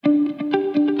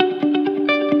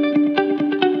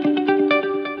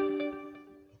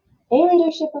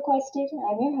Leadership Requested.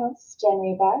 I'm your host, Jen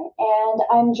Rebar, and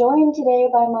I'm joined today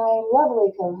by my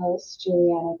lovely co-host,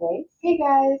 Juliana Grace. Hey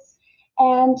guys.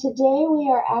 And today we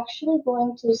are actually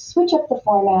going to switch up the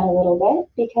format a little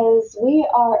bit because we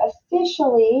are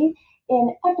officially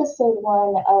in episode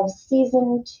 1 of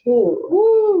season 2.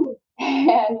 Woo!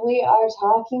 And we are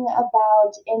talking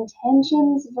about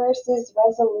intentions versus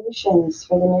resolutions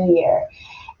for the new year.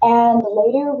 And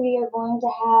later we are going to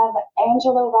have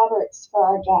Angelo Roberts for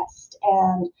our guest,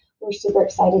 and we're super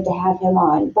excited to have him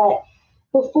on. But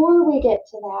before we get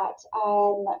to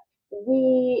that,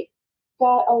 we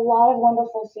got a lot of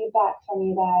wonderful feedback from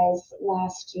you guys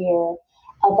last year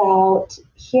about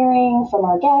hearing from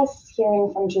our guests,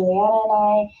 hearing from Juliana and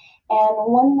I. And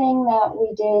one thing that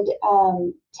we did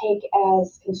take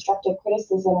as constructive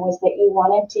criticism was that you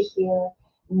wanted to hear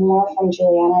more from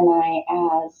Juliana and I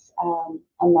as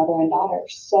a mother and daughter.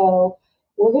 So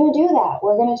we're going to do that.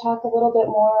 We're going to talk a little bit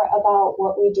more about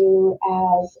what we do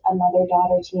as a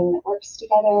mother-daughter team that works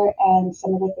together and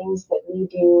some of the things that we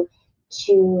do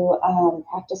to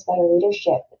practice better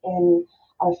leadership in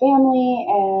our family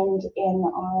and in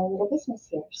our little business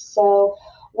here. So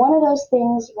one of those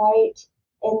things right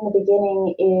in the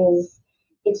beginning is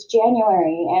it's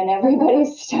January and everybody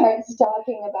starts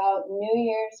talking about New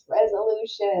Year's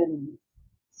resolutions.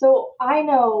 So I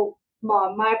know,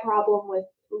 Mom, my problem with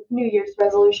New Year's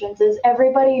resolutions is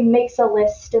everybody makes a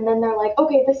list and then they're like,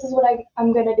 okay, this is what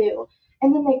I'm going to do.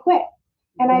 And then they quit.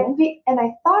 And I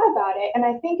thought about it, and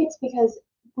I think it's because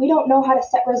we don't know how to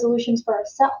set resolutions for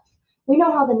ourselves. We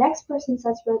know how the next person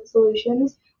sets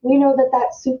resolutions. We know that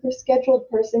that super scheduled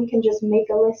person can just make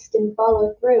a list and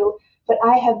follow through. But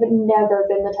I have never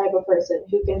been the type of person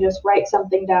who can just write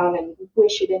something down and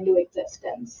wish it into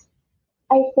existence.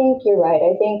 I think you're right.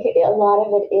 I think a lot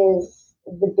of it is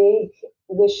the big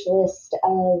wish list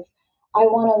of I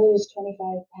want to lose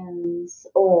 25 pounds,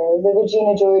 or the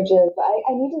Regina George of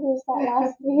I need to lose that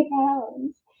last 3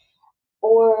 pounds,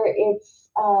 or it's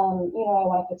I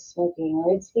want to quit smoking,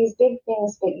 or it's these big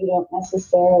things, but you don't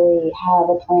necessarily have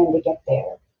a plan to get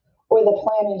there, or the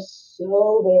plan is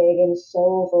so big and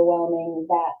so overwhelming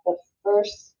that the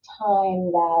first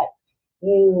time that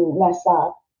you mess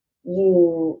up,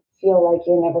 you feel like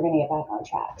you're never going to get back on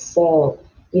track. So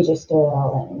you just throw it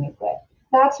all in and you quit.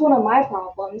 That's one of my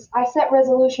problems. I set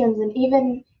resolutions, and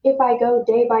even if I go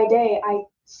day by day, I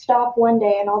stop one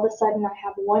day and all of a sudden I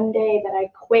have one day that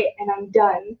I quit and I'm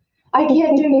done. I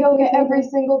can't do yoga every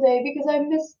single day because I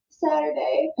missed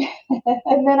Saturday.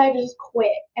 And then I just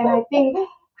quit. And I think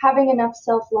having enough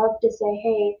self-love to say,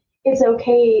 hey, it's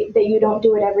okay that you don't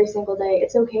do it every single day.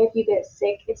 It's okay if you get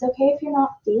sick. It's okay if you're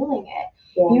not feeling it.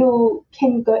 Yeah. You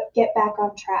can get back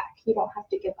on track. You don't have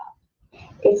to give up.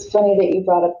 It's funny that you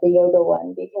brought up the yoga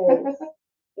one because,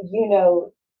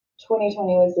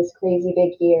 2020 was this crazy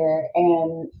big year.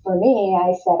 And for me,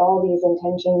 I set all these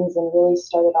intentions and really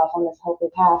started off on this healthy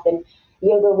path. And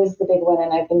yoga was the big one.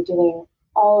 And I've been doing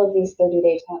all of these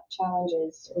 30-day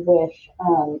challenges with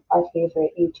our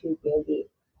favorite YouTube yogi.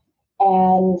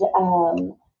 And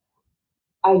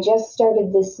I just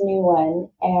started this new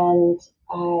one. And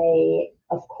I,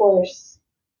 of course,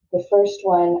 the first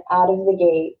one out of the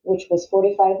gate, which was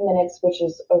 45 minutes, which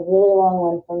is a really long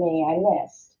one for me, I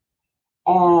missed.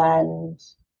 And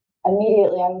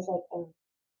immediately I was like, oh,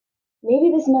 maybe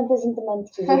this month isn't the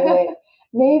month to do it.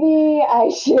 Maybe I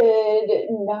should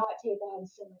not take on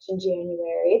so much in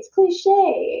January. It's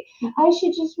cliche. I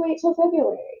should just wait till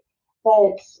February.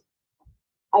 But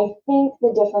I think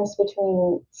the difference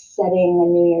between setting a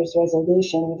New Year's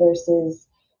resolution versus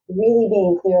really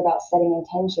being clear about setting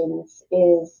intentions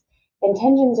is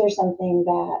intentions are something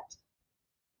that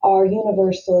are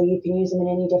universal. You can use them in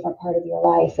any different part of your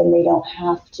life, and they don't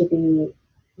have to be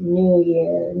new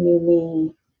year, new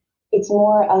me. It's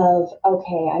more of,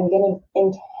 okay, I'm going to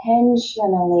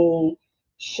intentionally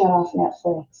shut off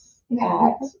Netflix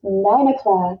at 9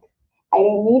 o'clock. I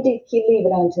don't need to leave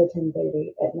it until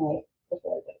 10:30 at night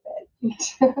before I go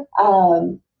to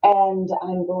bed. And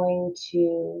I'm going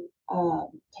to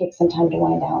take some time to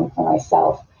wind down for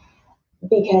myself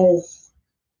because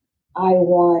I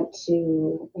want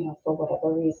to, for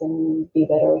whatever reason, be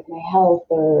better with my health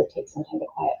or take some time to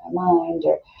quiet my mind,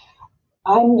 or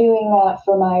I'm doing that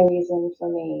for my reason, for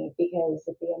me, because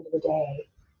at the end of the day,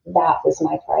 that was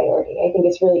my priority. I think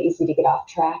it's really easy to get off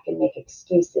track and make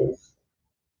excuses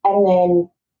and then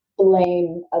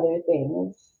blame other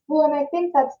things. Well, and I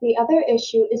think that's the other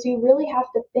issue is you really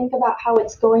have to think about how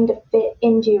it's going to fit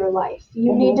into your life.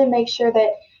 You need to make sure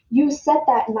that you set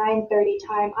that 9:30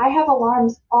 time. I have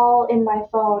alarms all in my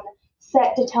phone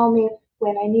set to tell me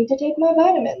when I need to take my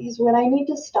vitamins, when I need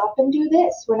to stop and do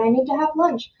this, when I need to have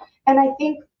lunch. And I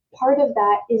think part of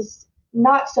that is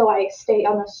not so I stay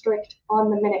on a strict on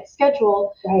the minute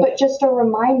schedule, Right. but just a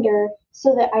reminder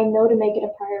so that I know to make it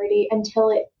a priority until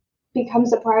it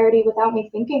becomes a priority without me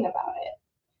thinking about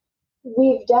it.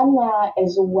 We've done that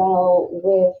as well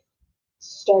with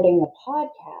starting the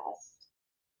podcast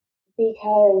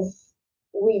because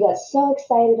we got so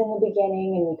excited in the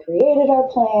beginning and we created our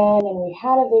plan and we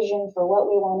had a vision for what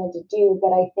we wanted to do.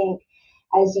 But I think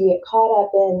as you get caught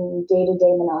up in day to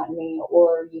day monotony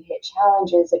or you hit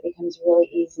challenges, it becomes really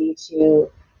easy to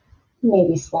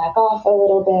maybe slack off a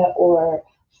little bit or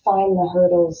find the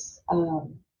hurdles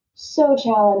so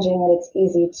challenging that it's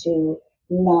easy to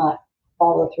not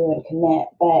follow through and commit.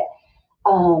 But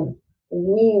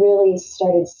we really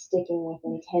started sticking with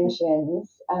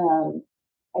intentions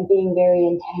and being very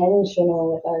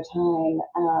intentional with our time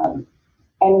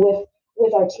and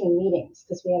with our team meetings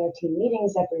because we had our team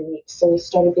meetings every week. So we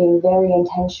started being very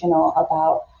intentional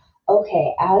about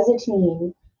okay, as a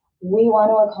team, we want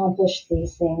to accomplish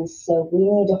these things, so we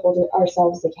need to hold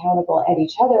ourselves accountable and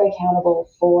each other accountable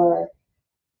for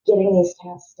getting these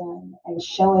tasks done and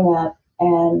showing up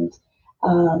and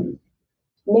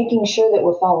making sure that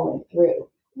we're following through.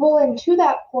 Well, and to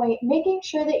that point, making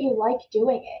sure that you like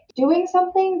doing it. Doing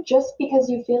something just because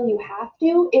you feel you have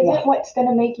to isn't what's going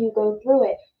to make you go through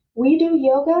it. We do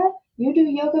yoga, you do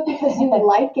yoga because you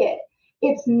like it.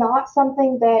 It's not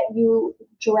something that you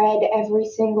dread every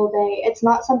single day. It's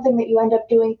not something that you end up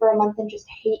doing for a month and just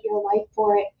hate your life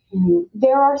for it. Mm-hmm.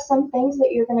 There are some things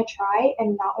that you're going to try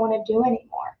and not want to do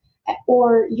anymore.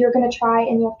 Or you're going to try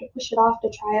and you have to push it off to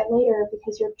try it later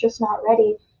because you're just not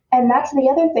ready. And that's the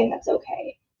other thing that's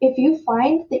okay. If you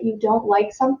find that you don't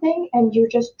like something and you're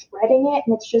just dreading it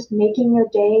and it's just making your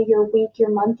day, your week, your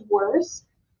month worse,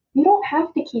 you don't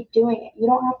have to keep doing it. You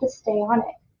don't have to stay on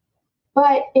it.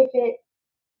 But if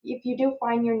you do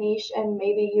find your niche and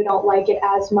maybe you don't like it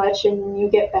as much and you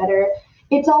get better,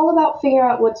 it's all about figuring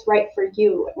out what's right for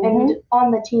you. Mm-hmm. And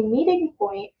on the team meeting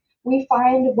point, we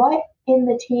find what in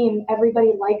the team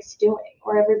everybody likes doing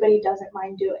or everybody doesn't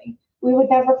mind doing. We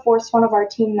would never force one of our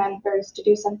team members to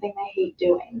do something they hate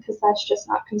doing because that's just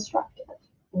not constructive.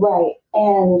 Right.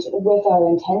 And with our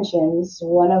intentions,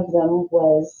 one of them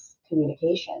was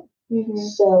communication. Mm-hmm.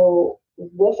 So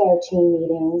with our team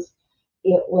meetings,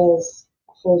 it was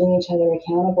holding each other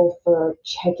accountable for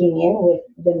checking in with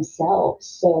themselves.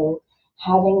 So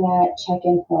having that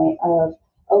check-in point of,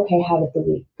 okay, how did the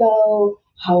week go?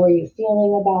 How are you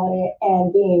feeling about it?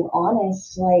 And being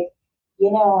honest, like,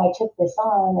 I took this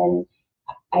on and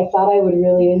I thought I would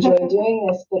really enjoy doing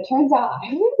this, but turns out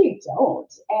I really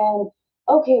don't. And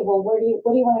okay, well, what do you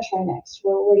want to try next?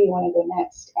 Where do you want to go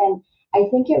next? And I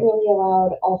think it really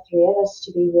allowed all three of us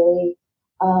to be really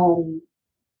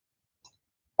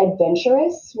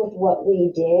adventurous with what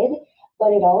we did,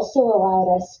 but it also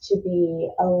allowed us to be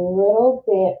a little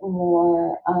bit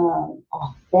more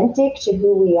authentic to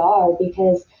who we are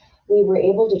because we were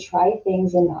able to try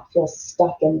things and not feel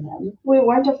stuck in them. We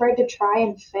weren't afraid to try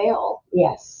and fail.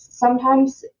 Yes.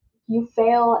 Sometimes you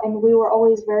fail, and we were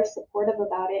always very supportive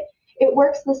about it. It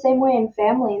works the same way in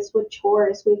families with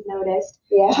chores, we've noticed.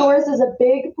 Yeah. Chores is a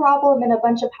big problem in a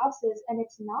bunch of houses, and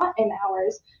it's not in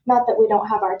ours. Not that we don't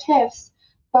have our tiffs,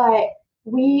 but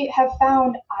we have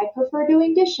found I prefer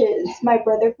doing dishes. My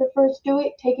brother prefers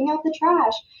taking out the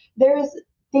trash. There's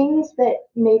things that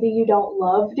maybe you don't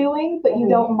love doing, but you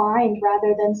don't mind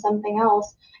rather than something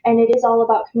else. And it is all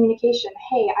about communication.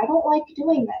 Hey, I don't like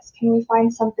doing this. Can we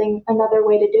find another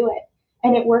way to do it?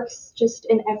 And it works just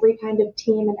in every kind of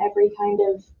team and every kind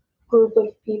of group of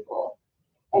people.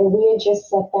 And we had just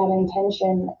set that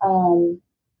intention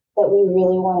that we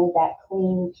really wanted that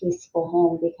clean, peaceful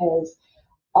home because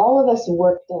all of us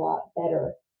worked a lot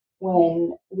better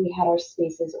when we had our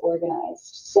spaces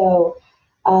organized. So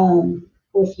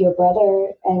with your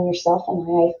brother and yourself and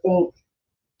I think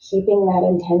keeping that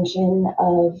intention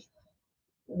of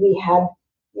we had,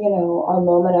 our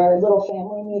moment, our little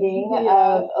family meeting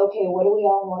of, okay, what do we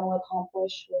all want to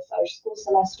accomplish with our school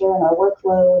semester and our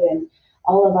workload and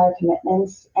all of our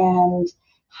commitments and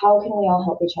how can we all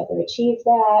help each other achieve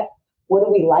that? What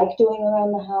do we like doing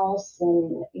around the house?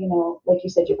 And, like you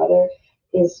said, your brother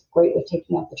is great with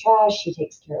taking out the trash. He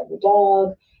takes care of the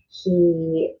dog.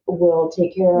 He will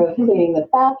take care of cleaning the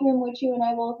bathroom, which you and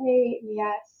I both hate.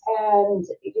 Yes. And,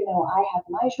 I have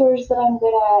my chores that I'm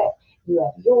good at. You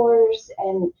have yours.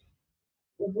 And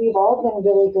we've all been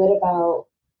really good about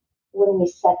when we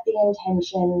set the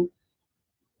intention,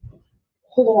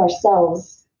 holding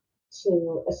ourselves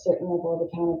to a certain level of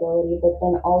accountability, but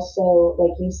then also,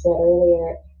 like you said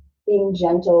earlier, being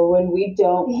gentle when we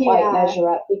don't quite measure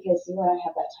up, because you and I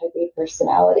have that type A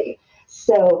personality.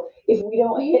 So if we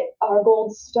don't hit our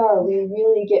gold star, we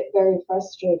really get very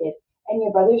frustrated. And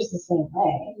your brother's the same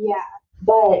way. Yeah.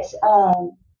 But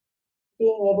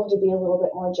being able to be a little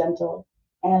bit more gentle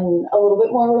and a little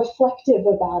bit more reflective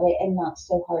about it and not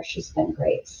so harsh has been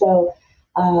great. So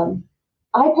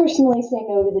I personally say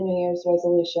no to the New Year's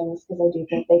resolutions because I do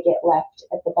think they get left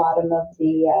at the bottom of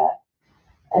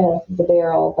the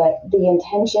barrel. But the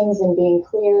intentions and being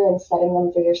clear and setting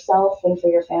them for yourself and for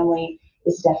your family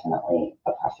is definitely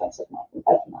a preference of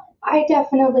mine. I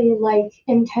definitely like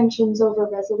intentions over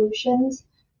resolutions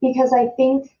because I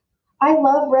think I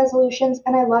love resolutions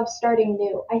and I love starting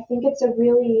new. I think it's a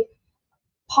really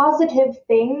positive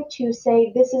thing to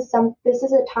say this is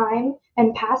a time,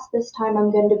 and past this time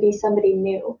I'm going to be somebody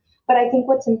new. But I think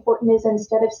what's important is,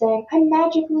 instead of saying I'm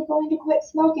magically going to quit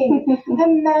smoking,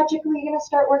 I'm magically going to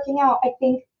start working out, I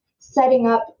think setting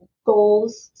up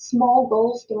goals, small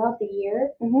goals throughout the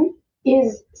year,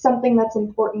 is something that's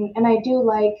important. And I do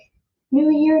like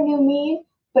new year, new me,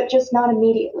 but just not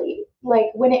immediately.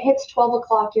 Like when it hits 12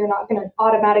 o'clock, you're not going to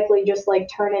automatically just like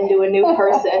turn into a new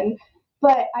person.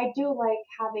 But I do like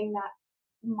having that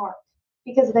mark,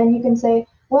 because then you can say,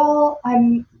 well,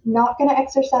 I'm not going to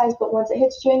exercise, but once it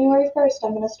hits January 1st,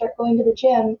 I'm going to start going to the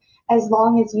gym, as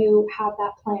long as you have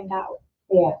that planned out.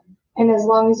 Yeah. And as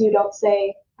long as you don't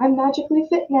say, I'm magically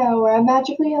fit now or I'm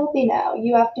magically healthy now.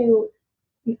 You have to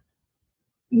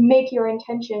make your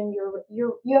intention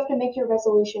you have to make your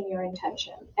resolution your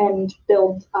intention and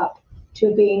build up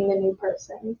to being the new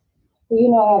person. You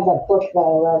know, I have that book that I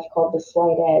love called The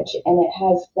Slight Edge, and it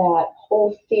has that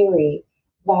whole theory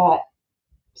that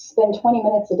spend 20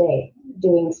 minutes a day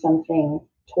doing something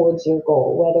towards your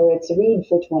goal, whether it's read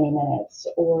for 20 minutes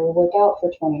or work out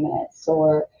for 20 minutes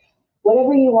or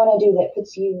whatever you want to do that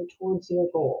puts you towards your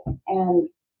goal. And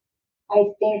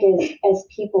I think as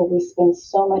people, we spend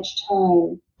so much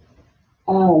time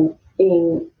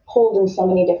being pulled in so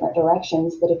many different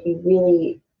directions that if you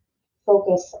really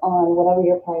focus on whatever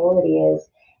your priority is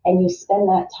and you spend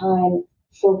that time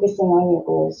focusing on your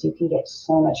goals, you can get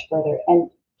so much further. And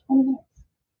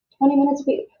 20 minutes,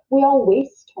 we all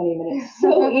waste 20 minutes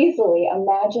so easily.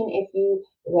 Imagine if you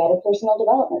read a personal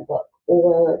development book,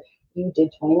 or you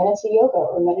did 20 minutes of yoga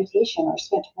or meditation, or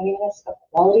spent 20 minutes of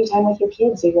quality time with your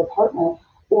kids or your partner,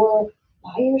 or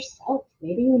by yourself.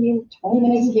 Maybe you need 20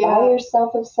 minutes by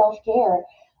yourself of self-care.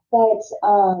 But,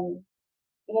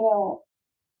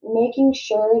 making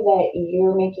sure that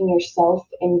you're making yourself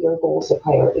and your goals a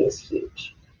priority is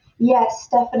huge. Yes,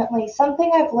 definitely.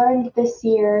 Something I've learned this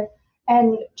year,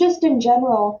 and just in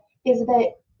general, is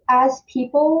that as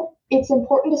people, it's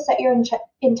important to set your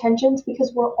intentions,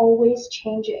 because we're always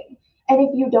changing. And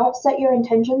if you don't set your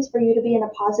intentions for you to be in a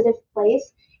positive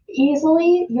place,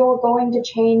 easily you're going to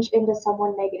change into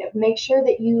someone negative. Make sure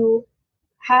that you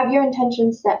have your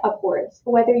intentions set upwards.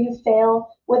 Whether you fail,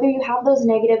 whether you have those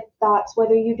negative thoughts,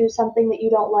 whether you do something that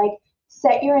you don't like,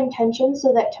 set your intentions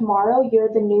so that tomorrow you're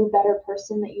the new, better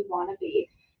person that you want to be.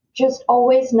 Just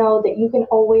always know that you can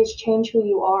always change who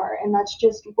you are. And that's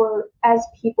just, as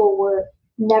people, we're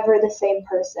never the same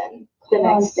person the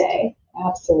next day.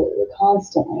 Absolutely.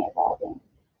 Constantly evolving.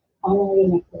 Onward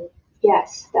and upward.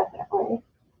 Yes, definitely.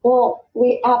 Well,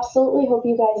 we absolutely hope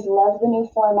you guys love the new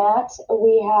format.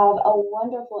 We have a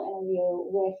wonderful interview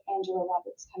with Angelo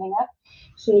Roberts coming up.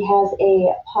 He has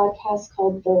a podcast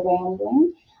called The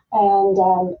Rambling,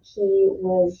 and he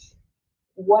was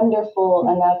wonderful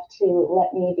enough to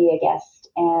let me be a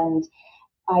guest. And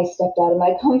I stepped out of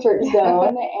my comfort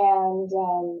zone and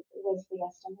was the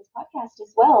guest on his podcast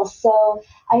as well. So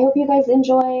I hope you guys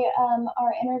enjoy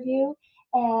our interview,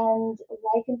 and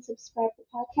like and subscribe to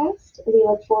the podcast. We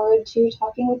look forward to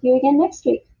talking with you again next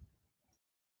week.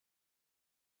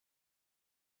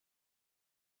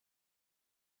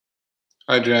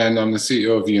 Hi, Jen. I'm the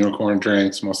CEO of Unicorn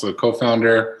Drinks. I'm also the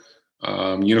co-founder.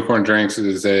 Unicorn Drinks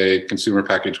is a consumer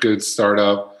packaged goods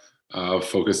startup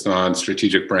focused on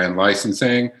strategic brand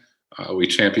licensing. We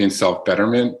champion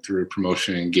self-betterment through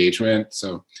promotion and engagement.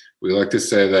 So we like to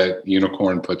say that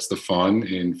Unicorn puts the fun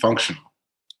in functional.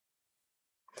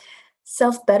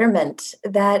 Self-betterment,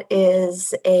 that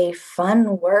is a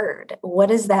fun word. What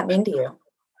does that mean to you?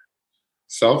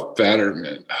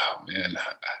 Self-betterment, oh man.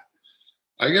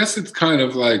 I guess it's kind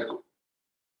of like,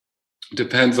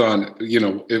 depends on,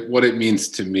 what it means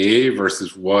to me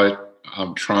versus what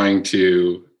I'm trying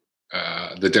to,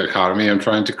 the dichotomy I'm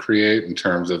trying to create in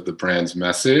terms of the brand's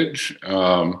message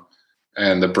and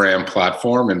the brand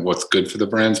platform and what's good for the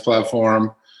brand's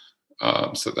platform.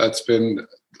 So that's been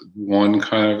one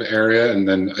kind of area. And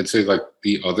then I'd say like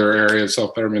the other area of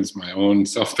self-betterment is my own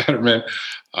self-betterment.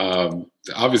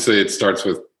 Obviously it starts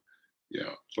with,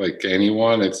 like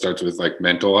anyone, it starts with like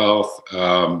mental health.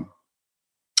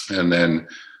 And then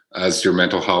as your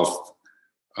mental health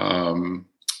kind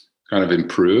of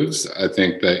improves, I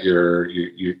think that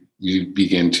you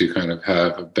begin to kind of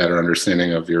have a better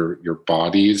understanding of your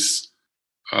body's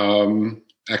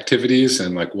activities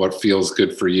and like what feels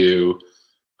good for you,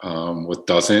 what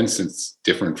doesn't, since it's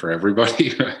different for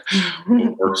everybody.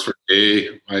 What works for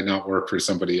me might not work for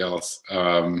somebody else.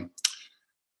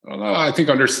 I don't know. I think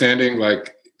understanding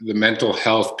like the mental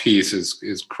health piece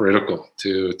is critical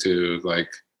to like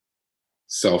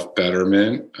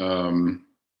self-betterment.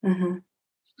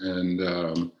 And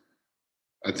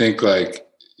I think like,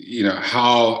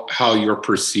 how you're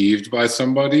perceived by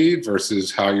somebody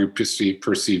versus how you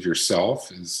perceive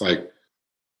yourself is like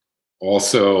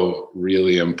also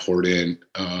really important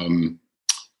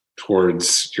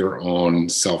towards your own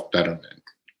self-betterment.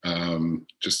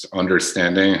 Just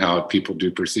understanding how people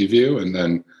do perceive you, and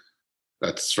then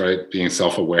that's right, being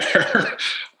self-aware.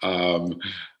 And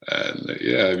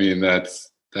yeah, I mean, that's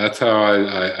how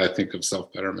I think of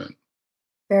self-betterment.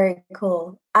 Very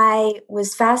cool. I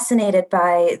was fascinated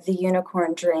by the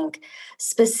unicorn drink,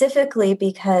 specifically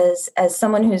because as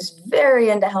someone who's very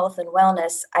into health and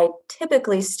wellness, I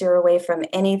typically steer away from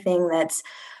anything that's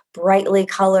brightly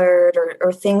colored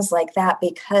or things like that,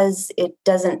 because it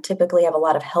doesn't typically have a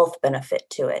lot of health benefit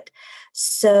to it.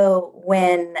 So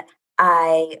when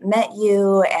I met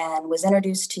you and was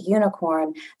introduced to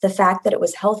Unicorn, the fact that it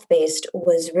was health-based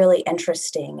was really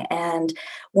interesting. And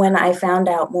when I found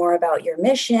out more about your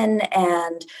mission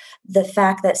and the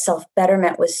fact that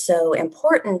self-betterment was so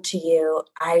important to you,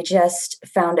 I just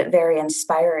found it very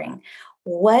inspiring.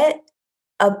 What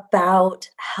about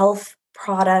health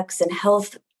products and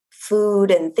health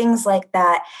food and things like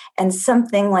that, and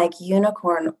something like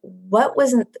Unicorn, what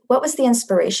was the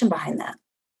inspiration behind that?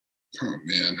 Oh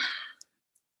man,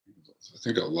 I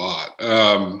think a lot.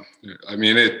 I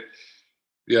mean,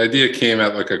 the idea came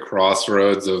at like a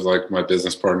crossroads of like my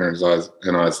business partner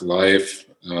and I's life.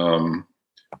 I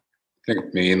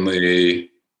think mainly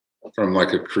from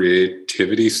like a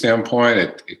creativity standpoint,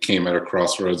 it came at a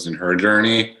crossroads in her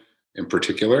journey in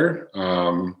particular.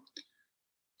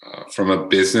 From a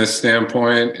business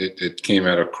standpoint, it came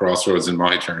at a crossroads in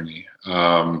my journey.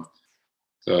 So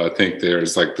I think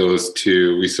there's like those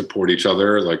two, we support each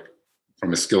other, like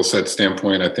from a skill set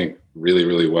standpoint, I think really,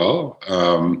 really well.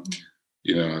 I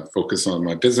focus on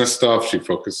my business stuff. She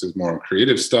focuses more on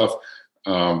creative stuff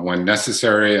when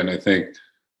necessary. And I think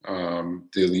the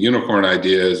unicorn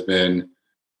idea has been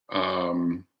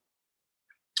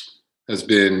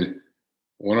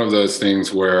one of those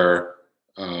things where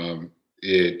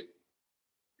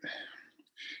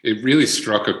it really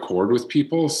struck a chord with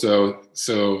people. So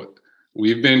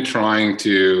we've been trying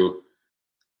to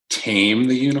tame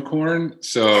the unicorn.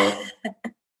 So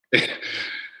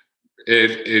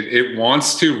it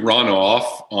wants to run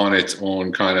off on its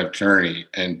own kind of journey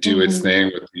and do its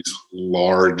thing with these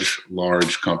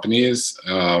large companies.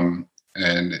 And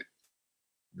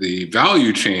the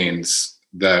value chains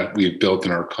that we've built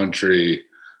in our country,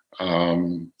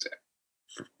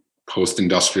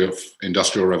 post-industrial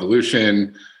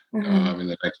revolution in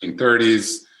the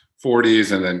 1930s,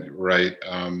 40s, and then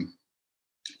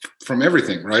from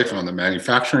everything, right, from the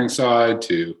manufacturing side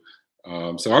to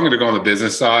so I'm going to go on the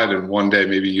business side, and one day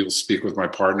maybe you'll speak with my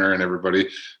partner and everybody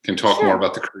can talk more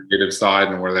about the creative side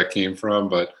and where that came from.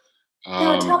 But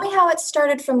tell me how it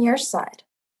started from your side.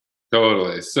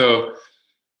 Totally. So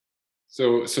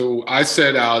I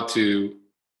set out to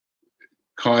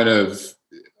kind of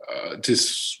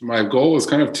my goal was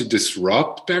kind of to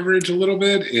disrupt beverage a little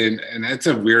bit, and that's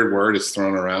a weird word, it's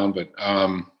thrown around, but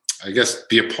I guess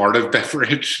be a part of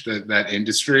beverage, that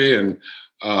industry. And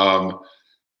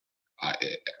I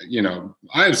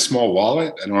have a small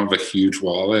wallet. I don't have a huge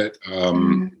wallet.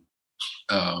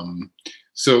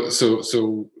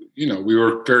 So we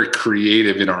were very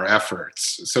creative in our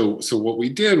efforts. So what we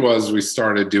did was we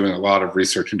started doing a lot of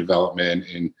research and development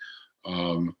in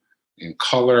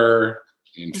color,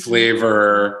 in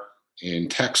flavor, in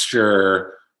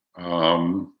texture,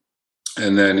 and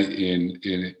then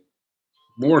in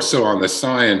more so on the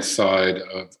science side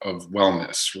of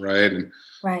wellness, right? And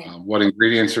what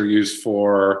ingredients are used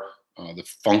for, the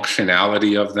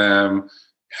functionality of them,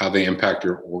 how they impact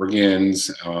your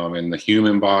organs and the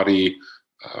human body.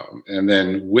 And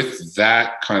then with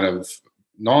that kind of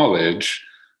knowledge,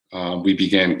 we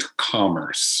began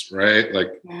commerce, right?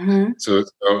 Like, so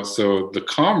the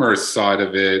commerce side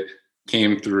of it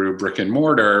came through brick and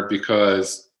mortar,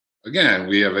 because again,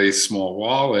 we have a small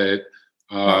wallet.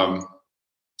 Right.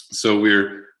 So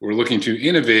we're looking to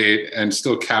innovate and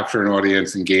still capture an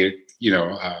audience and gain,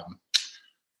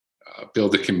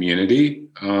 build a community.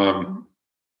 So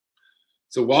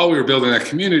while we were building that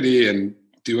community and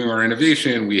doing our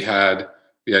innovation, we had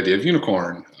the idea of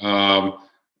unicorn.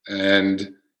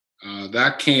 And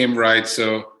that came right.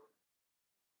 So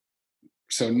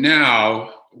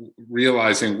now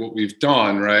realizing what we've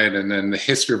done, right, and then the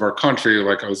history of our country,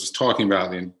 like I was just talking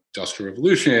about, the Industrial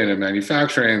Revolution and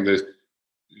manufacturing,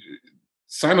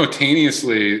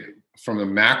 simultaneously, from a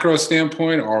macro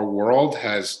standpoint, our world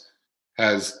has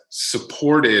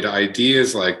supported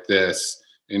ideas like this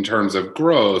in terms of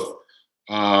growth.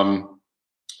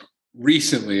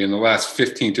 Recently, in the last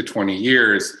 15 to 20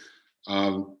 years,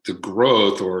 the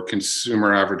growth or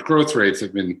consumer average growth rates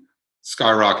have been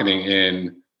skyrocketing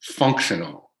in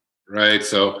functional, right?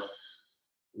 So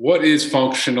what is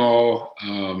functional,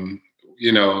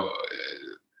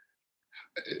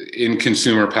 in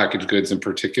consumer packaged goods in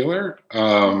particular?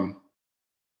 And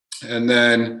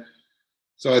then,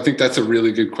 so I think that's a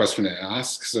really good question to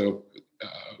ask. So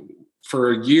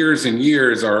for years and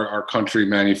years, our country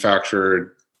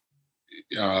manufactured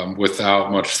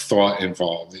without much thought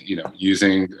involved,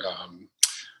 using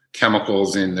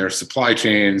chemicals in their supply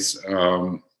chains,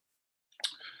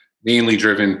 mainly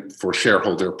driven for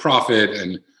shareholder profit.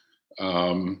 And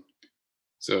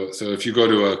so if you go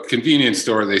to a convenience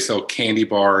store, they sell candy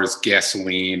bars,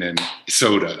 gasoline, and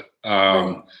soda.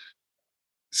 Right.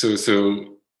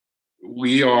 So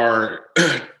we are,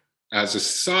 as a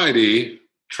society,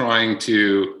 trying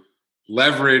to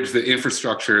leverage the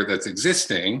infrastructure that's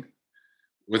existing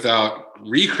without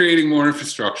recreating more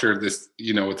infrastructure,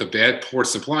 with a bad, poor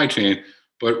supply chain,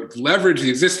 but leverage the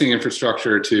existing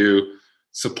infrastructure to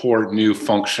support new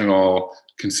functional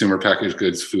consumer packaged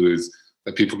goods foods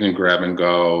that people can grab and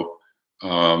go,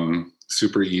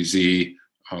 super easy,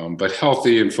 but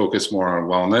healthy, and focus more on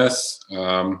wellness.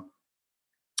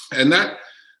 And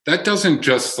that doesn't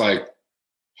just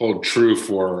hold true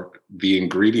for the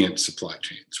ingredient supply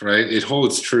chains, right? It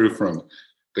holds true from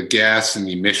the gas and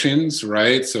emissions,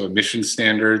 right? So emission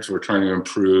standards, we're trying to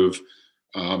improve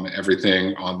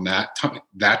everything on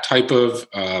that type of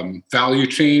value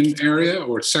chain area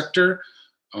or sector.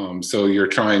 So you're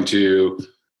trying to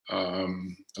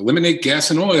eliminate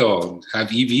gas and oil,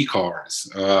 have EV cars.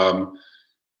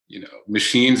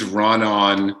 Machines run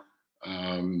on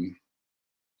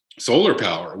solar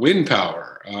power, wind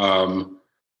power.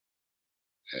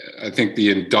 I think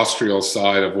the industrial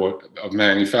side of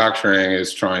manufacturing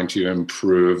is trying to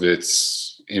improve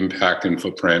its impact and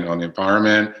footprint on the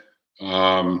environment.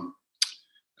 And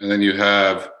then you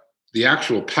have the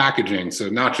actual packaging. So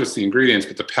not just the ingredients,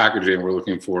 but the packaging. We're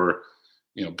looking for,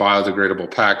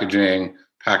 biodegradable packaging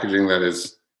that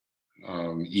is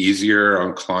easier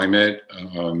on climate.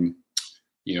 Our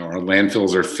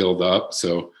landfills are filled up.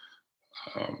 So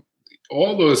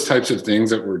all those types of things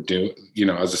that we're doing,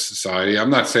 as a society. I'm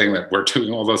not saying that we're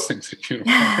doing all those things at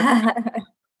Unicorn,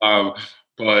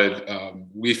 but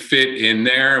we fit in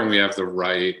there, and we have the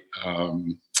right.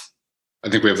 I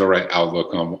think we have the right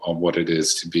outlook on what it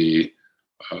is to be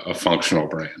a functional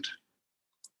brand.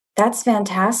 That's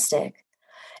fantastic.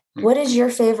 What is your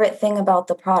favorite thing about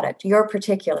the product? Your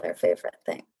particular favorite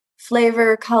thing?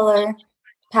 Flavor, color,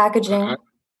 packaging?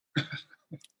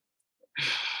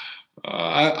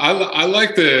 I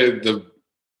like the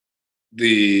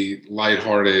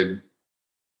lighthearted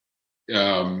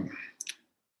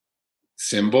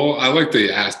symbol. I like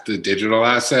the digital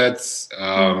assets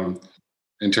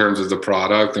in terms of the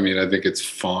product. I mean, I think it's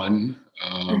fun.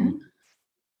 And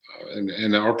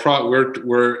our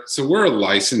we're a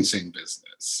licensing business.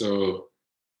 So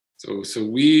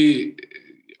we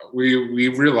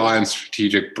rely on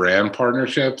strategic brand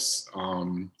partnerships.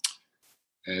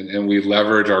 And we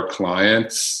leverage our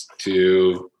clients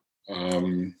to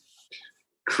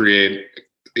create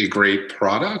a great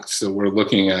product. So we're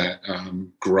looking at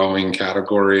growing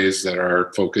categories that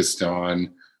are focused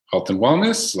on health and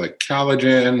wellness, like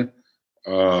collagen,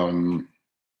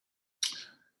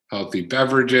 healthy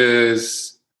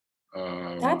beverages,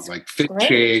 like Fit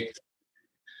Shake.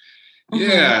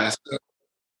 Yeah.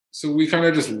 So we kind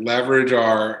of just leverage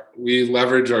our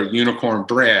unicorn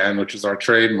brand, which is our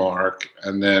trademark,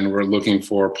 and then we're looking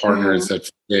for partners that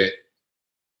fit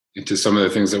into some of the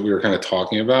things that we were kind of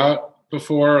talking about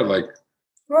before, like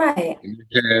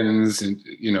emissions and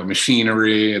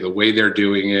machinery, the way they're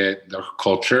doing it, their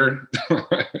culture.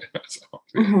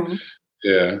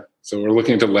 Yeah. So we're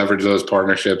looking to leverage those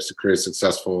partnerships to create a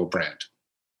successful brand.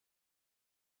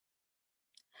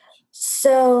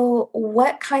 So,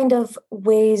 what kind of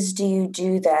ways do you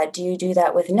do that? Do you do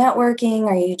that with networking?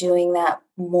 Are you doing that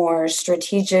more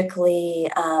strategically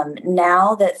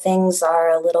now that things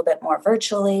are a little bit more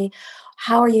virtually?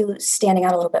 How are you standing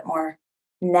out a little bit more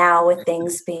now with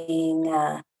things being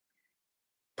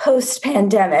post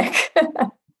pandemic?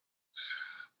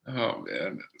 Oh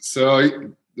man.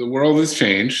 So the world has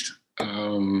changed.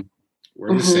 We're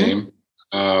the Hmm. same.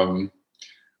 Um,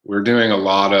 we're doing a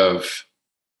lot of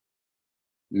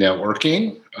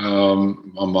networking.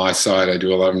 On my side, I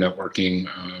do a lot of networking,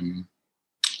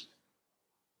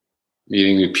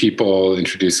 meeting new people,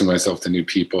 introducing myself to new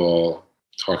people,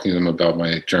 talking to them about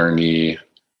my journey.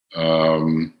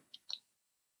 Um,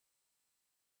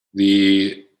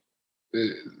 the,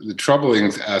 the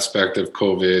troubling aspect of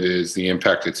COVID is the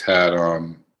impact it's had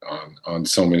on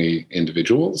so many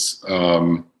individuals.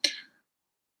 From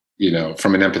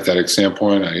an empathetic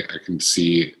standpoint, I can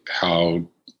see how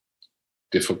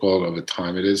difficult of a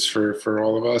time it is for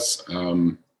all of us.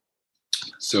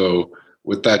 So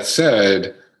with that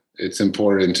said, it's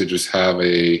important to just have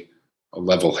a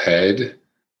level head,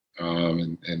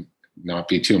 and not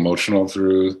be too emotional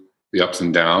through the ups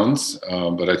and downs.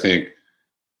 But I think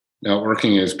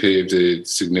networking has paved a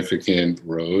significant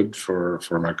road for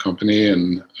my company,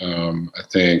 and I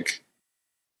think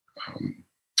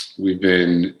we've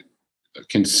been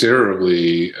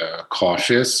considerably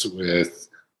cautious with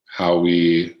how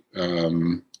we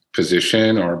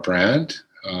position our brand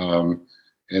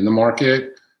in the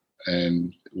market,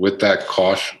 and with that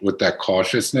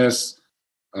cautiousness,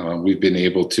 we've been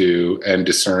able to, and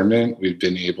discernment, we've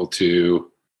been able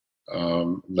to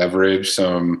leverage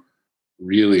some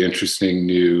really interesting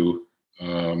new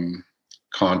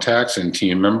contacts and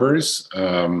team members.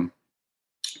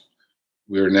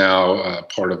 We're now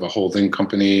part of a holding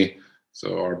company,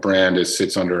 so our brand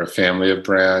sits under a family of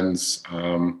brands,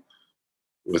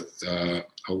 with a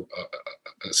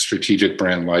strategic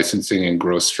brand licensing and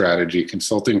growth strategy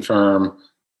consulting firm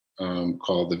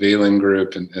called the Valen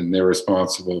Group, and they're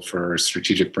responsible for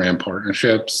strategic brand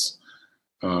partnerships.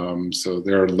 So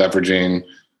they're leveraging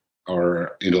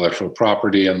our intellectual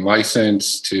property and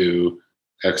license to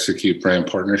execute brand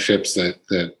partnerships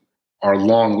that are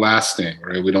long lasting,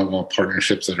 right? We don't want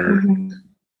partnerships that are Hmm.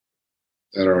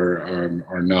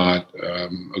 not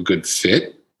a good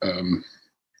fit.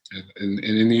 And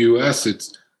in the U.S.,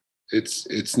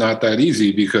 it's not that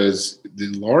easy, because the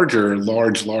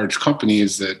large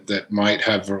companies that might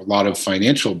have a lot of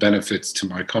financial benefits to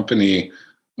my company,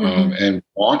 Hmm. and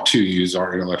want to use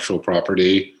our intellectual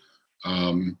property,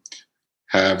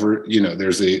 have,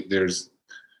 there's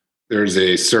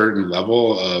a certain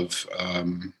level of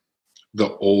the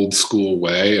old school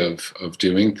way of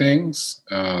doing things,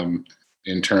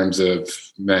 in terms of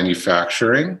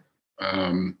manufacturing,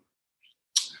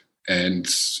 and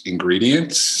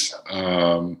ingredients,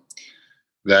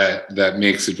 that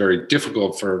makes it very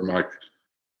difficult for Mike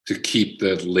to keep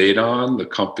the lid on the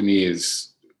company's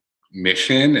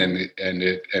mission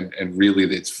and really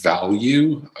its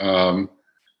value.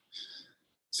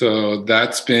 So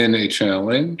that's been a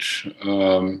challenge.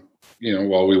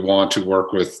 While we want to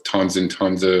work with tons and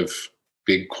tons of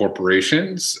big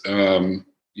corporations,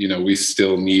 we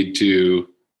still need to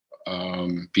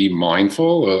be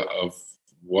mindful of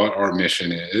what our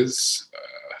mission is.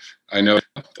 I know,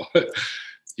 but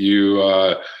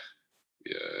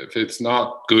if it's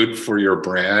not good for your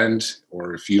brand,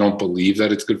 or if you don't believe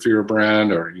that it's good for your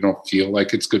brand, or you don't feel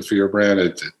like it's good for your brand,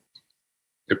 it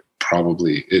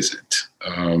probably isn't.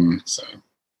 So.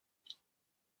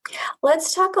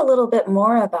 Let's talk a little bit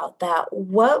more about that.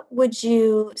 What would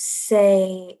you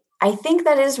say? I think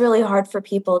that is really hard for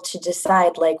people to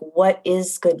decide, like, what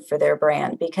is good for their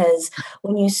brand. Because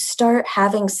when you start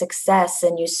having success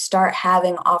and you start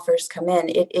having offers come in,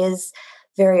 it is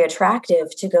very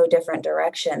attractive to go different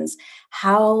directions.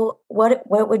 What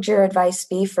would your advice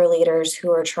be for leaders who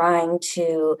are trying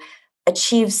to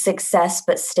achieve success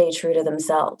but stay true to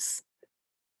themselves?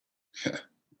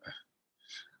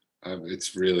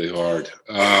 It's really hard.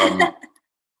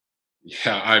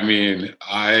 Yeah, I mean,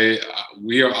 I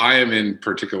am in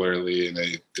particularly in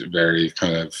a very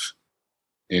kind of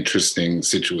interesting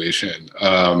situation.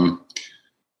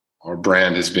 Our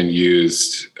brand has been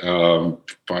used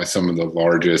by some of the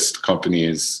largest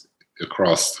companies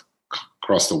across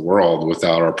the world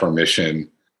without our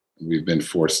permission. We've been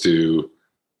forced to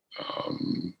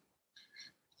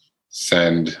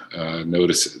send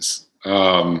notices.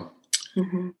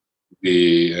 Mm-hmm.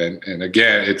 And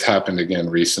again, it's happened again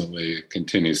recently. It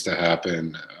continues to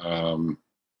happen.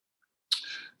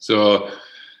 So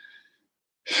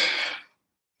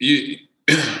you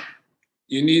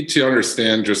you need to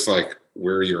understand just like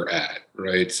where you're at,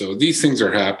 right? So these things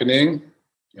are happening,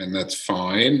 and that's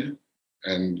fine.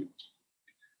 And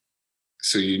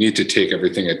so you need to take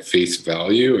everything at face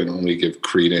value and only give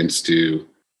credence to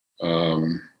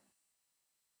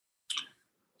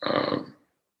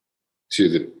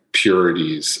the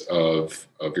purities of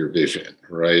your vision,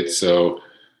 right? So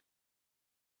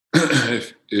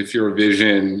if your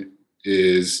vision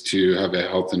is to have a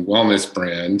health and wellness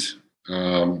brand,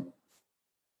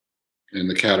 and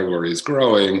the category is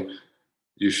growing,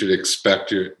 you should expect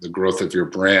the growth of your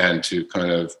brand to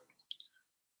kind of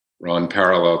run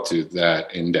parallel to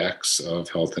that index of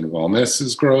health and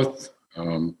wellness's growth,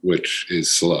 which is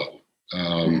slow.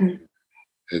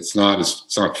 It's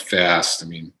not fast. I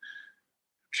mean,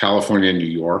 California and New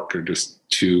York are just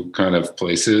two kind of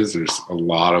places. There's a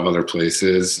lot of other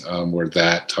places where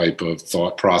that type of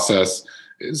thought process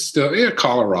is still,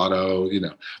 Colorado,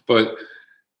 but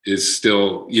is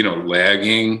still,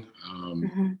 lagging.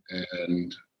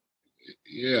 And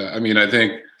I mean, I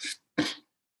think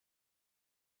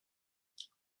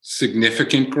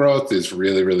significant growth is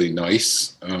really, really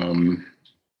nice.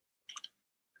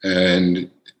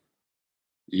 And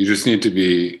you just need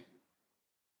to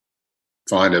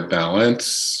find a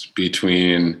balance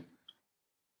between,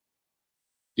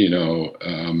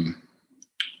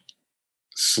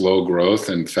 slow growth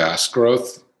and fast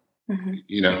growth.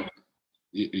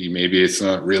 Maybe it's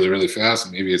not really, really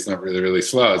fast. Maybe it's not really, really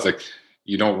slow. It's like,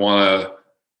 you don't want to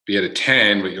be at a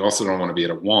 10, but you also don't want to be at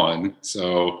a 1.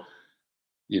 So,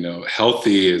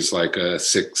 healthy is like a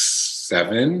 6,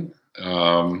 7,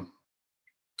 and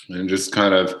just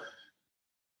kind of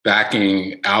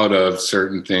backing out of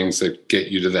certain things that get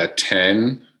you to that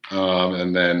 10,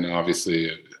 and then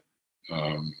obviously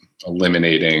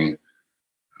eliminating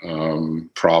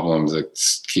problems that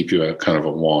keep you at kind of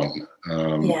a 1.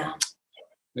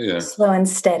 Slow and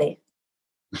steady.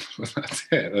 That's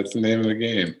it. That's the name of the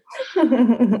game.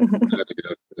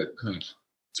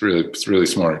 It's really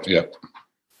smart. Yep.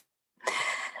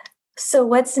 So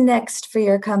what's next for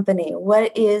your company?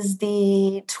 What is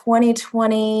the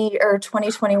 2020 or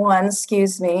 2021,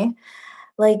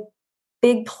 like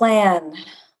big plan?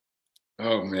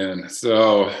 Oh man.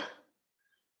 So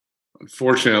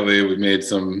unfortunately, we made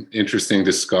some interesting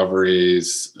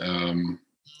discoveries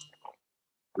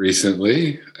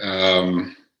recently.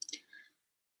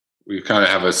 We kind of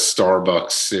have a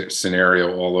Starbucks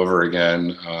scenario all over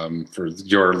again. For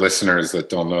your listeners that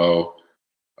don't know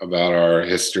about our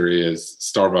history, is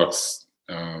Starbucks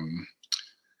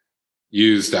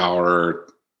used our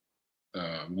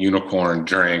unicorn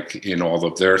drink in all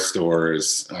of their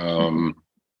stores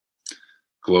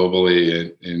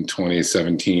globally in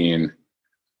 2017.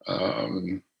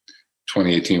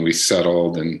 2018, we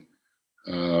settled and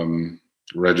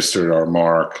registered our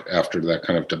mark after that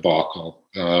kind of debacle.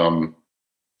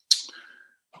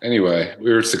 Anyway,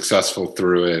 we were successful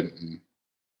through it. And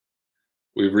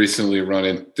we've recently run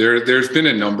in there's been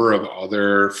a number of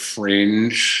other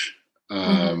fringe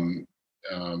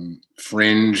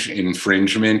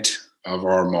infringement of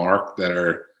our mark that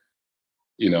are,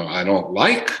 I don't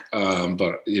like,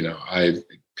 but I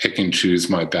pick and choose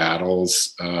my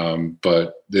battles.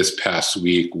 But this past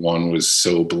week, one was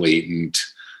so blatant,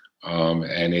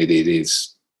 and it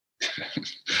is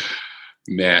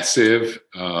massive.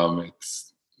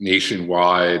 It's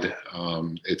nationwide.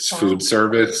 It's food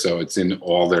service, so it's in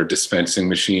all their dispensing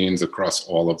machines across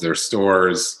all of their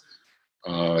stores.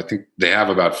 I think they have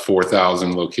about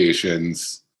 4,000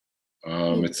 locations.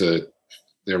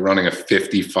 They're running a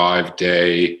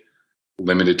 55-day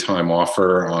limited time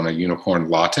offer on a unicorn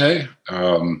latte,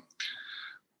 and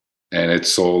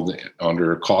it's sold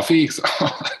under coffee.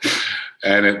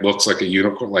 And it looks like a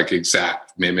unicorn, like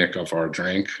exact mimic of our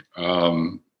drink.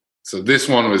 So this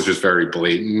one was just very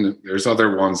blatant. There's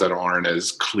other ones that aren't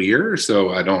as clear, so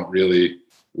I don't really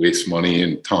waste money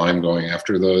and time going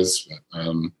after those.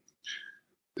 But,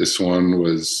 this one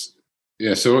was,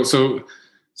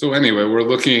 So anyway, we're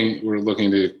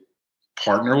looking to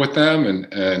partner with them,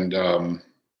 and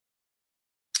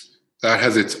that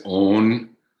has its own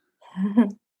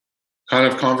kind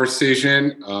of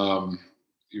conversation.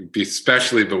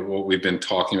 Especially but what we've been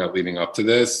talking about leading up to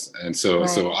this. And so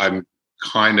I'm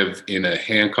kind of in a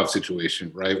handcuff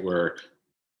situation, right? Where,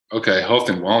 okay, health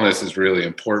and wellness is really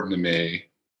important to me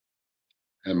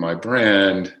and my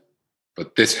brand,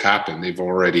 but this happened. They've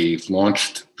already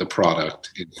launched the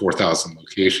product in 4,000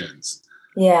 locations.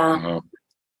 Yeah.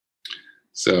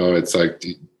 So it's like,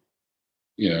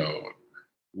 leveraging.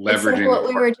 It's like what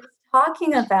we were just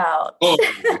talking about.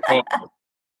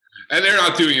 And they're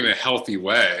not doing it in a healthy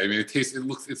way. I mean,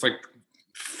 it's like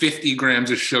 50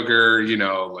 grams of sugar,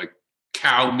 like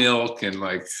cow milk and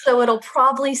like. So it'll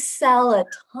probably sell a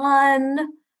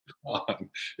ton.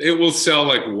 It will sell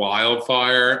like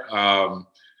wildfire.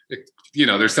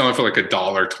 They're selling for like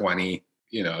 $1.20.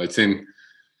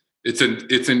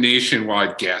 It's a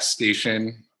nationwide gas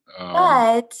station.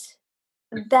 But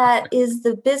that is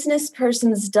the business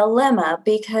person's dilemma,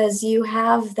 because you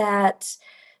have that.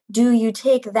 Do you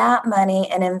take that money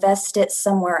and invest it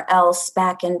somewhere else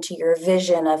back into your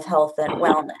vision of health and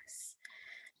wellness?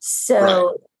 So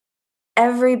Right.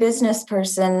 every business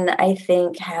person, I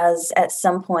think, has at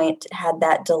some point had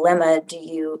that dilemma. Do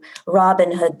you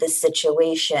Robin Hood the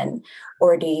situation,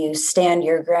 or do you stand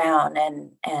your ground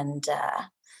and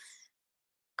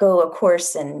go a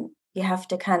course? And you have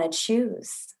to kind of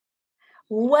choose.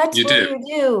 What You will do. you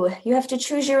do? You have to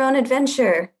choose your own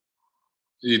adventure.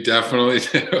 You definitely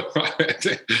do.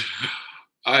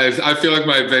 I feel like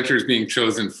my adventure is being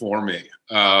chosen for me.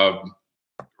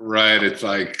 Right. It's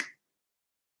like,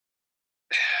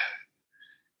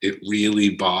 it really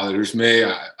bothers me.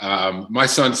 My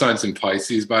sun signs in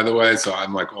Pisces, by the way. So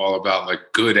I'm like all about like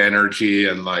good energy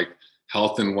and like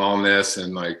health and wellness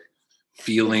and like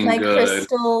feeling My good.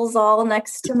 crystals all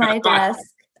next to my desk,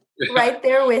 right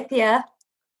there with you.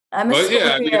 I'm a But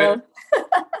yeah, Scorpio.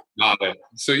 got it.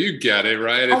 So you get it,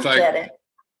 right? It's I like, get it.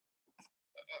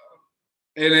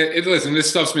 and listen, this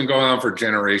stuff's been going on for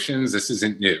generations. This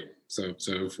isn't new. So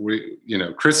if we,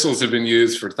 crystals have been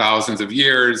used for thousands of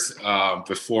years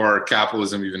before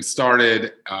capitalism even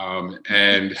started,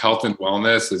 and health and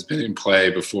wellness has been in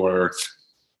play before,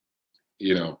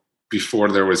 before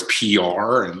there was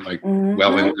PR and like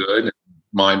well and good, and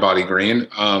mind, body, green.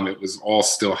 It was all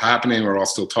still happening. We're all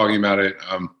still talking about it.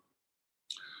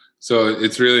 So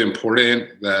it's really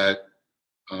important that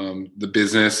the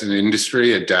business and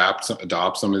industry adopt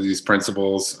some of these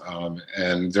principles.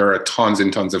 And there are tons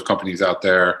and tons of companies out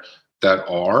there that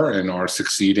are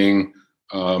succeeding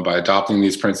by adopting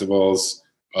these principles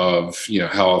of,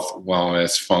 health,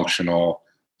 wellness, functional,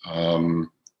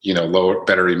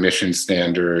 better emission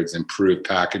standards, improved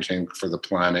packaging for the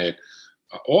planet.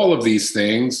 All of these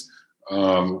things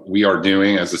we are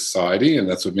doing as a society. And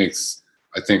that's what makes,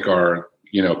 I think, our,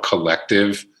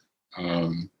 collective,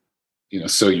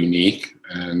 so unique,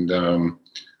 and I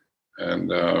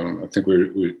think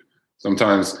we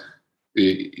sometimes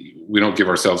we don't give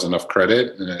ourselves enough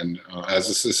credit, and as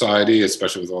a society,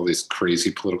 especially with all this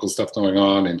crazy political stuff going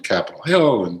on in Capitol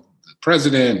Hill and the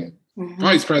president,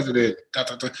 vice president, I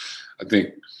think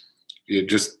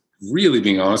just really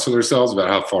being honest with ourselves about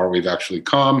how far we've actually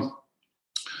come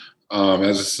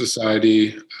as a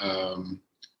society,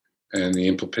 and the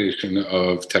implication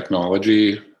of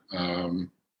technology.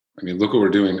 Look what we're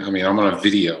doing. I'm on a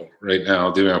video right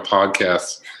now doing a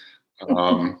podcast.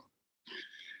 When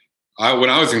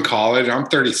I was in college, I'm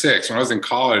 36. When I was in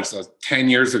college, 10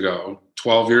 years ago,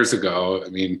 12 years ago,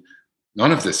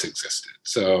 none of this existed.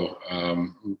 So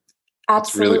Absolutely.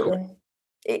 It's really cool.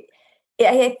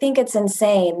 I think it's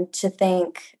insane to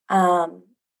think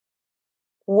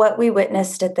what we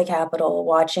witnessed at the Capitol,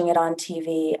 watching it on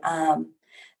TV,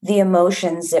 the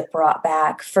emotions it brought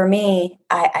back. For me,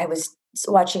 I was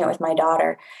watching it with my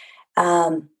daughter.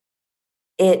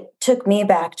 It took me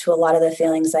back to a lot of the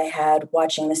feelings I had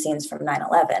watching the scenes from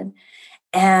 9/11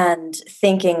 and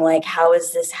thinking, like, how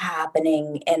is this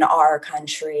happening in our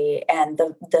country, and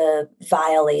the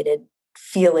violated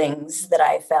feelings that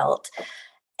I felt.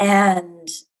 And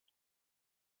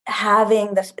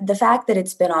having the fact that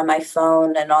it's been on my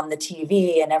phone and on the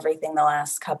TV and everything the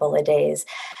last couple of days,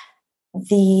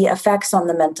 the effects on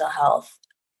the mental health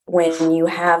when you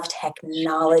have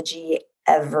technology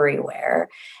everywhere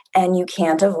and you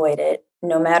can't avoid it.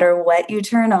 No matter what you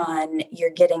turn on, you're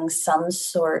getting some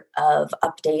sort of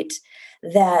update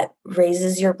that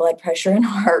raises your blood pressure and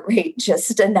heart rate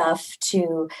just enough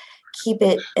to keep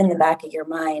it in the back of your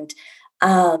mind.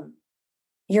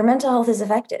 Your mental health is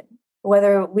affected,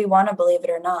 whether we want to believe it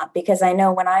or not. Because I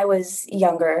know when I was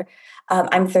younger,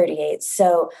 I'm 38,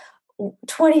 so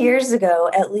 20 years ago,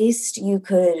 at least you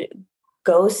could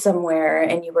go somewhere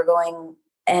and you were going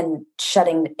and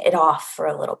shutting it off for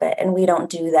a little bit. And we don't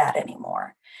do that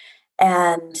anymore.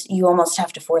 And you almost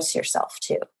have to force yourself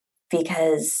to,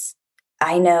 because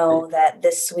I know that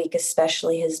this week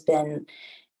especially has been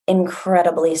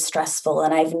incredibly stressful,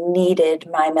 and I've needed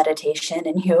my meditation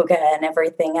and yoga and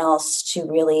everything else to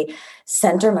really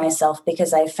center myself,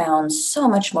 because I found so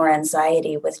much more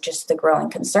anxiety with just the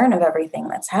growing concern of everything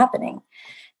that's happening.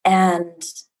 And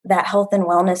that health and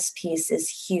wellness piece is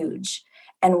huge.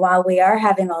 And while we are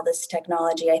having all this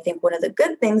technology, I think one of the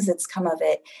good things that's come of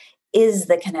it is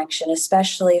the connection,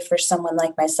 especially for someone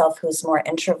like myself who's more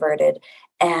introverted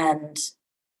and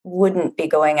wouldn't be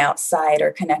going outside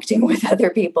or connecting with other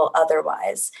people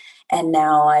otherwise. And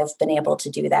now I've been able to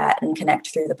do that and connect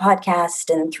through the podcast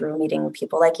and through meeting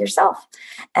people like yourself.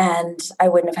 And I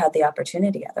wouldn't have had the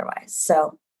opportunity otherwise.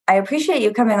 So I appreciate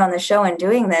you coming on the show and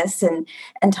doing this and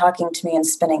talking to me and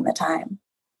spending the time.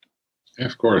 Yeah,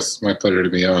 of course. My pleasure to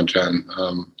be on, Jen.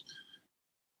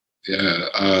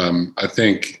 I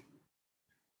think,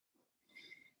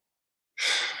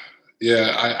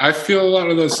 I feel a lot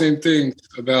of those same things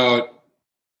about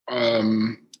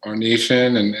our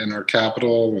nation and our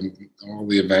capital and all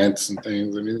the events and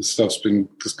things. I mean,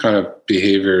 this kind of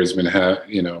behavior has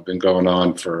been going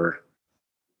on for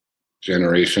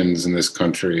generations in this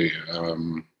country.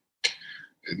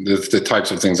 The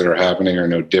types of things that are happening are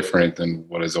no different than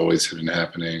what has always been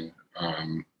happening.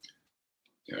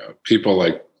 People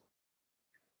like,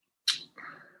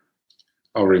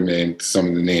 I'll remain some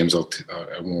of the names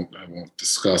I won't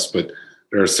discuss, but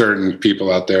there are certain people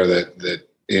out there that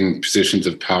in positions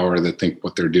of power that think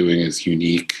what they're doing is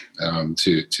unique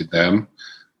to them,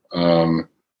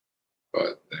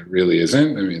 but it really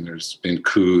isn't. I mean, there's been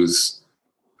coups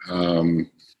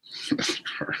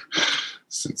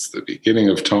since the beginning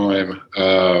of time,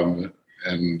 and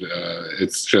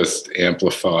it's just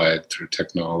amplified through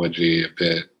technology a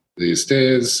bit these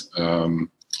days.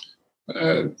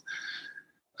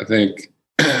 I think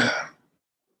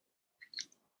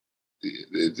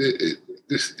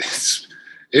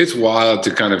it's wild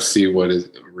to kind of see what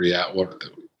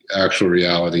the actual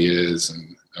reality is,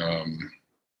 and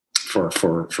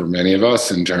for many of us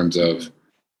in terms of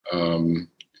the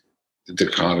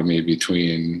dichotomy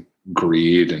between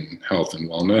greed and health and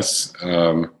wellness.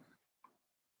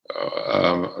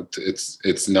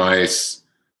 It's nice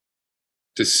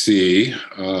to see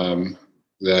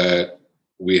that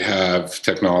we have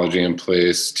technology in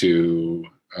place to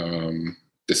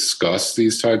discuss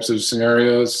these types of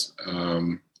scenarios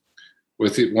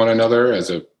with one another as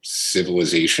a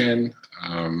civilization,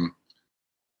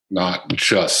 not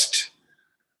just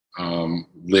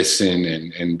listen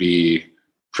and be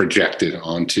projected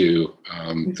onto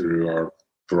through our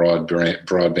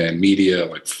broadband media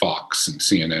like Fox and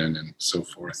CNN and so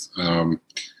forth.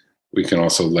 We can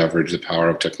also leverage the power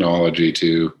of technology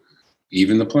to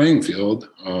even the playing field,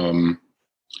 to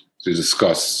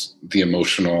discuss the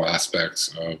emotional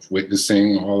aspects of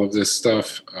witnessing all of this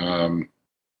stuff.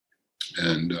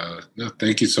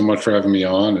 Thank you so much for having me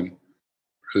on, and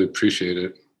really appreciate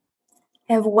it.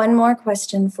 I have one more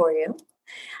question for you.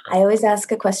 I always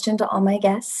ask a question to all my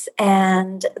guests,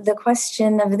 and the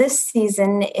question of this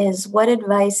season is, what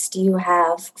advice do you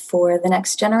have for the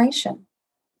next generation?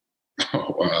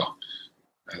 Oh, wow.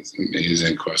 That's an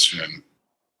amazing question.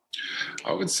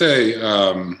 I would say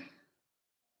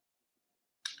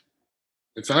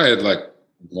if I had like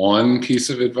one piece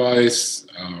of advice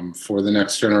for the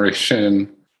next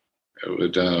generation, it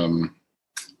would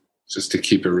just to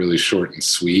keep it really short and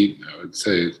sweet. I would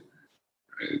say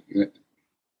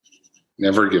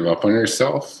never give up on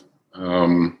yourself.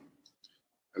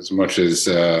 As much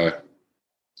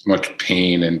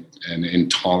pain and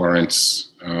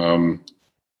intolerance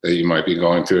that you might be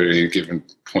going through at any given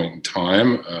point in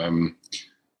time,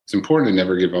 it's important to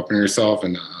never give up on yourself.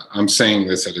 And I'm saying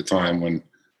this at a time when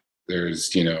there's,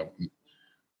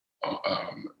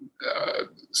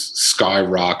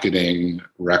 skyrocketing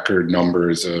record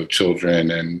numbers of children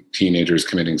and teenagers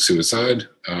committing suicide.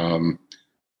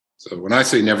 So when I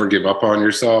say never give up on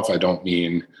yourself, I don't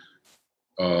mean,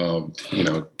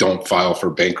 don't file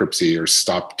for bankruptcy or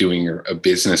stop doing a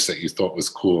business that you thought was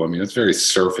cool. I mean, it's very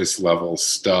surface level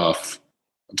stuff.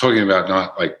 I'm talking about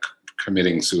not like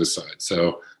committing suicide.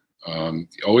 So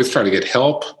always try to get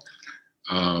help.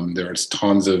 There's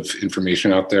tons of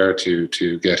information out there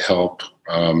to get help.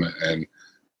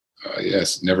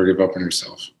 Yes, never give up on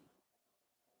yourself.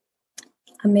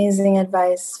 Amazing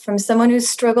advice. From someone who's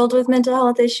struggled with mental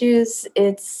health issues,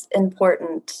 it's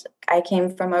important. I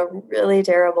came from a really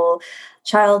terrible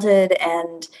childhood,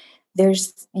 and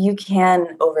you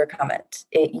can overcome it.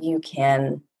 You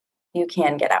can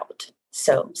get out.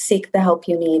 So seek the help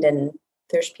you need, and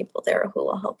there's people there who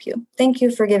will help you. Thank you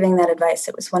for giving that advice.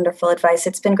 It was wonderful advice.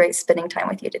 It's been great spending time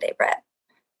with you today, Bret.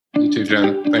 You too,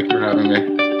 Jen. Thank you for having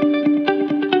me.